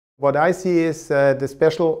What I see is the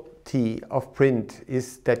specialty of print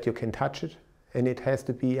is that you can touch it, and it has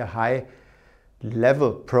to be a high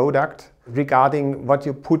level product regarding what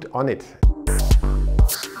you put on it.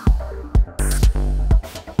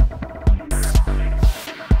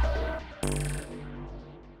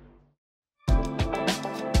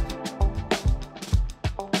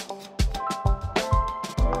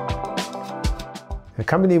 The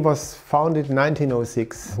company was founded in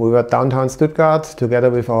 1906. We were downtown Stuttgart together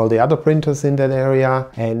with all the other printers in that area,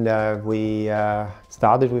 and we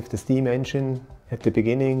started with the steam engine at the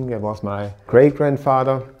beginning. It was my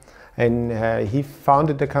great-grandfather, and he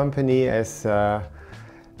founded the company as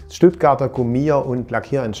Stuttgarter Gummier- und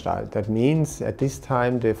Lackieranstalt. That means at this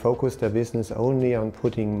time they focused their business only on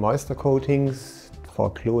putting moisture coatings for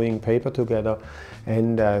gluing paper together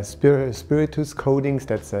and spiritus coatings,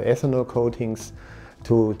 that's ethanol coatings,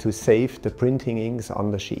 to save the printing inks on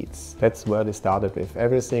the sheets. That's where they started with.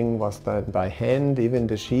 Everything was done by hand. Even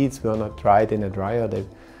the sheets were not dried in a dryer.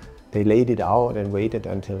 They laid it out and waited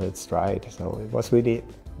until it's dried. So it was really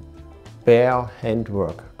bare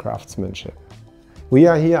handwork, craftsmanship. We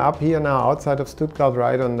are up here now outside of Stuttgart,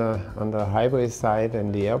 right on the highway side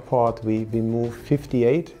and the airport. We moved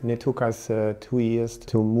 58, and it took us 2 years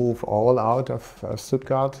to move all out of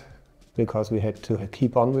Stuttgart, because we had to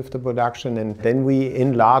keep on with the production, and then we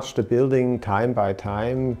enlarged the building time by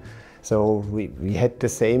time. So we had the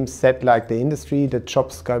same set like the industry. The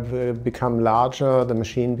jobs become larger, the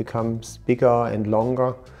machine becomes bigger and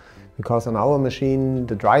longer, because on our machine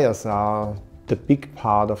the dryers are the big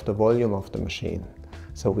part of the volume of the machine.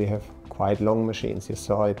 So we have quite long machines. You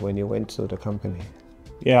saw it when you went to the company.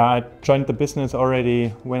 Yeah, I joined the business already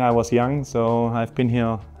when I was young, so I've been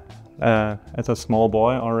here as a small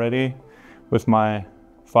boy already with my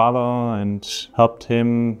father and helped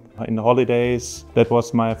him in the holidays. That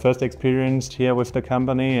was my first experience here with the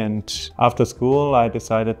company, and after school I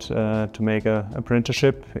decided to make a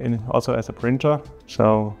apprenticeship also as a printer.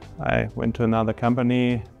 So I went to another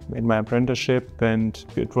company, made my apprenticeship, and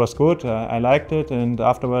it was good. I liked it, and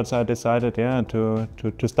afterwards I decided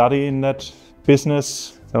to study in that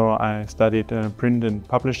business. So I studied print and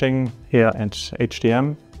publishing here at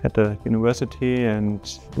HDM at the university, and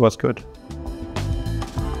it was good.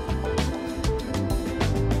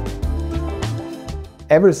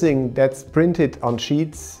 Everything that's printed on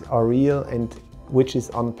sheets or real and which is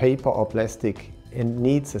on paper or plastic and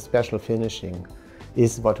needs a special finishing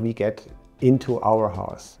is what we get into our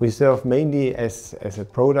house. We serve mainly as a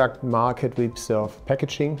product market. We serve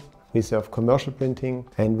packaging, we serve commercial printing,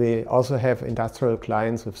 and we also have industrial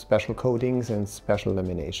clients with special coatings and special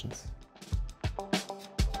laminations.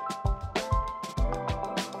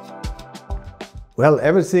 Well,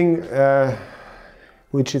 everything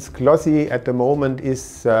which is glossy at the moment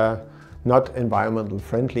is not environmental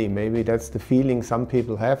friendly. Maybe that's the feeling some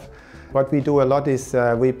people have. What we do a lot is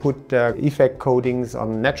we put effect coatings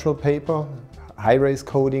on natural paper, high-rise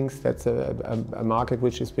coatings. That's a market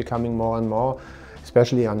which is becoming more and more,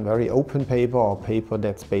 especially on very open paper or paper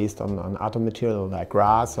that's based on other material like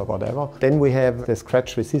grass or whatever. Then we have the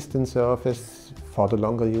scratch-resistant surface for the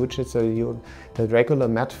longer usage. So the regular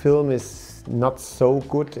matte film is not so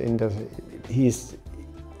good he's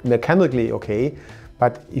mechanically okay,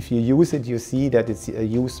 but if you use it, you see that it's a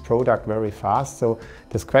used product very fast. So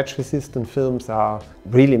the scratch-resistant films are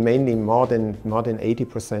really mainly more than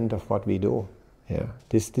 80% of what we do. Yeah,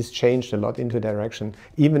 this changed a lot into direction,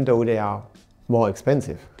 even though they are more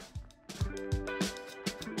expensive.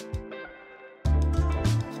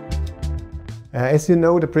 As you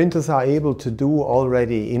know, the printers are able to do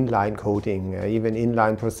already inline coating, even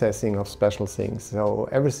inline processing of special things. So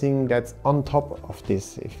everything that's on top of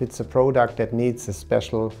this, if it's a product that needs a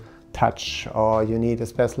special touch, or you need a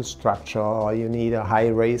special structure, or you need a high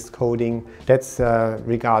raised coating, that's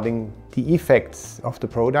regarding the effects of the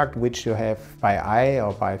product, which you have by eye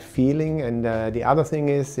or by feeling. And the other thing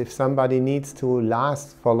is if somebody needs to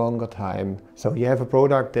last for a longer time. So you have a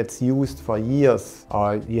product that's used for years,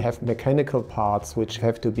 or you have mechanical parts which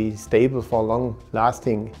have to be stable for long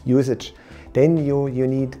lasting usage, then you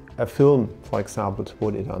need a film, for example, to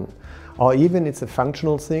put it on. Or even it's a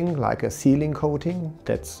functional thing like a sealing coating,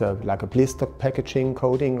 that's like a blister packaging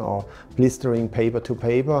coating or blistering paper to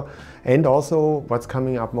paper. And also what's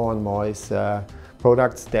coming up more and more is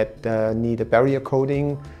products that need a barrier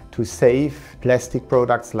coating to save plastic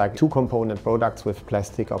products, like two-component products with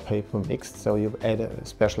plastic or paper mixed. So you add a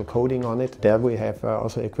special coating on it. There we have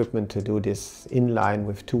also equipment to do this in line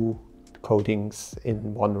with two coatings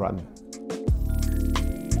in one run.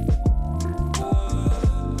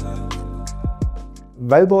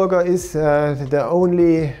 Wellburger is the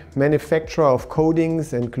only manufacturer of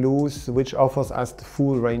coatings and glues which offers us the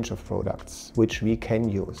full range of products which we can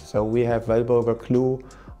use. So we have Wellburger glue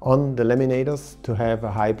on the laminators to have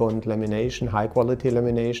a high bond lamination, high quality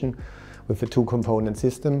lamination with a two-component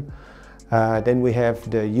system. Then we have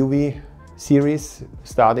the UV series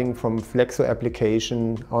starting from flexo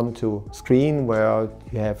application onto screen, where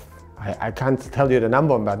you have, I can't tell you the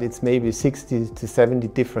number, but it's maybe 60 to 70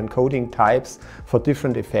 different coating types for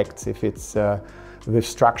different effects, if it's with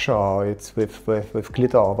structure or it's with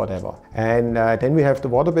glitter or whatever. And then we have the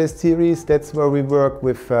water-based series. That's where we work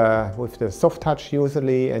with the soft touch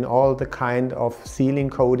usually, and all the kind of sealing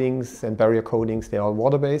coatings and barrier coatings, they're all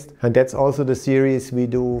water-based. And that's also the series we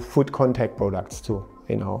do foot contact products too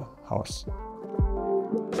in our house.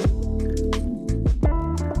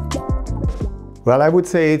 Well, I would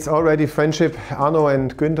say it's already friendship. Arno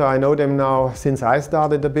and Günther, I know them now since I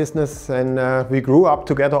started the business, and we grew up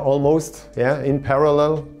together almost, yeah, in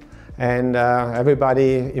parallel. And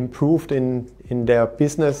everybody improved in their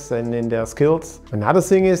business and in their skills. Another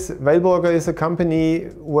thing is, Wellburger is a company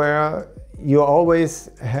where you always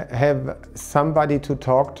have somebody to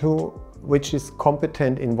talk to which is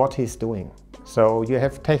competent in what he's doing. So you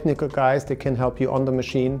have technical guys that can help you on the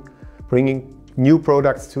machine, bringing new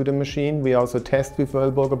products to the machine. We also test with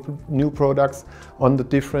Wellburger new products on the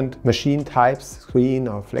different machine types, screen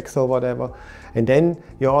or flex or whatever. And then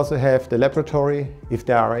you also have the laboratory, if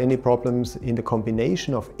there are any problems in the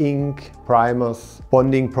combination of ink, primers,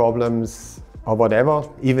 bonding problems or whatever.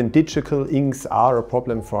 Even digital inks are a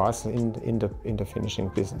problem for us in the finishing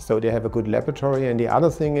business. So they have a good laboratory. And the other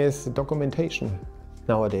thing is documentation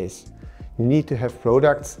nowadays. You need to have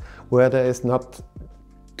products where there is not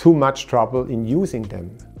too much trouble in using them,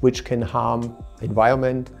 which can harm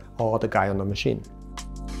environment or the guy on the machine.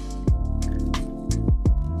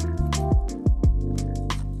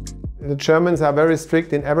 The Germans are very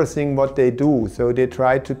strict in everything what they do, so they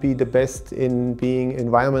try to be the best in being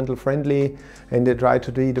environmental friendly, and they try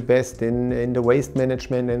to be the best in the waste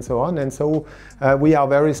management and so on. And so we are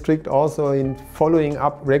very strict also in following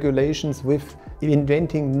up regulations with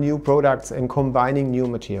inventing new products and combining new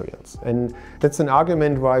materials. And that's an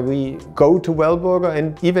argument why we go to Wellburger,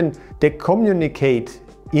 and even they communicate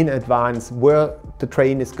in advance where the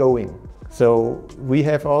train is going. So we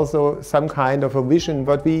have also some kind of a vision,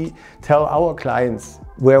 what we tell our clients,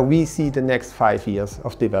 where we see the next 5 years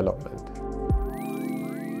of development.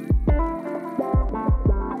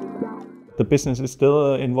 The business is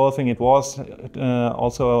still evolving. It was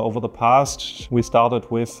also over the past. We started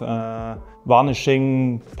with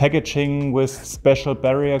varnishing, packaging with special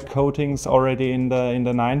barrier coatings already in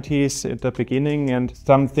the 90s at the beginning, and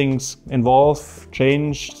some things evolve,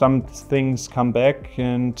 change, some things come back,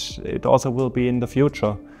 and it also will be in the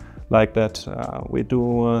future like that. We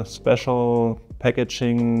do special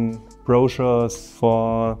packaging brochures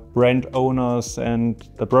for brand owners, and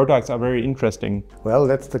the products are very interesting. Well,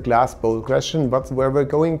 that's the glass bowl question, but where we're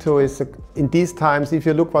going to is, in these times, if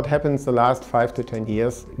you look what happens the last 5 to 10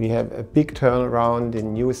 years, we have a big turnaround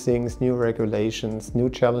in new things, new regulations, new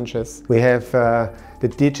challenges. We have the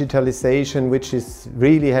digitalization, which is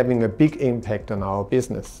really having a big impact on our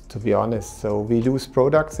business, to be honest. So we lose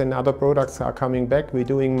products and other products are coming back. We're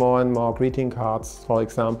doing more and more greeting cards, for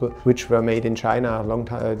example, which were made in China a long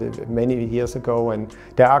time, many years ago, and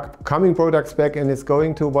there are coming products back, and it's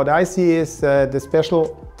going to, what I see is the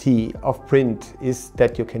specialty of print is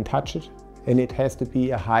that you can touch it, and it has to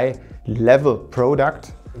be a high level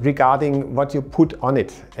product regarding what you put on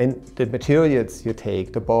it and the materials you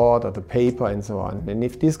take, the board or the paper and so on. And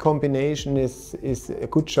if this combination is a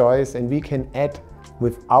good choice and we can add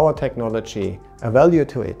with our technology a value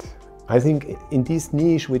to it, I think in this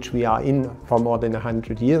niche which we are in for more than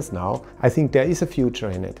 100 years now, I think there is a future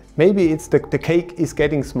in it. Maybe it's the cake is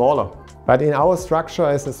getting smaller, but in our structure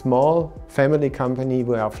as a small family company,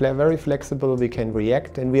 we are very flexible, we can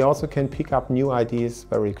react, and we also can pick up new ideas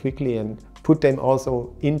very quickly and put them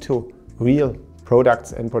also into real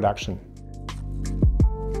products and production.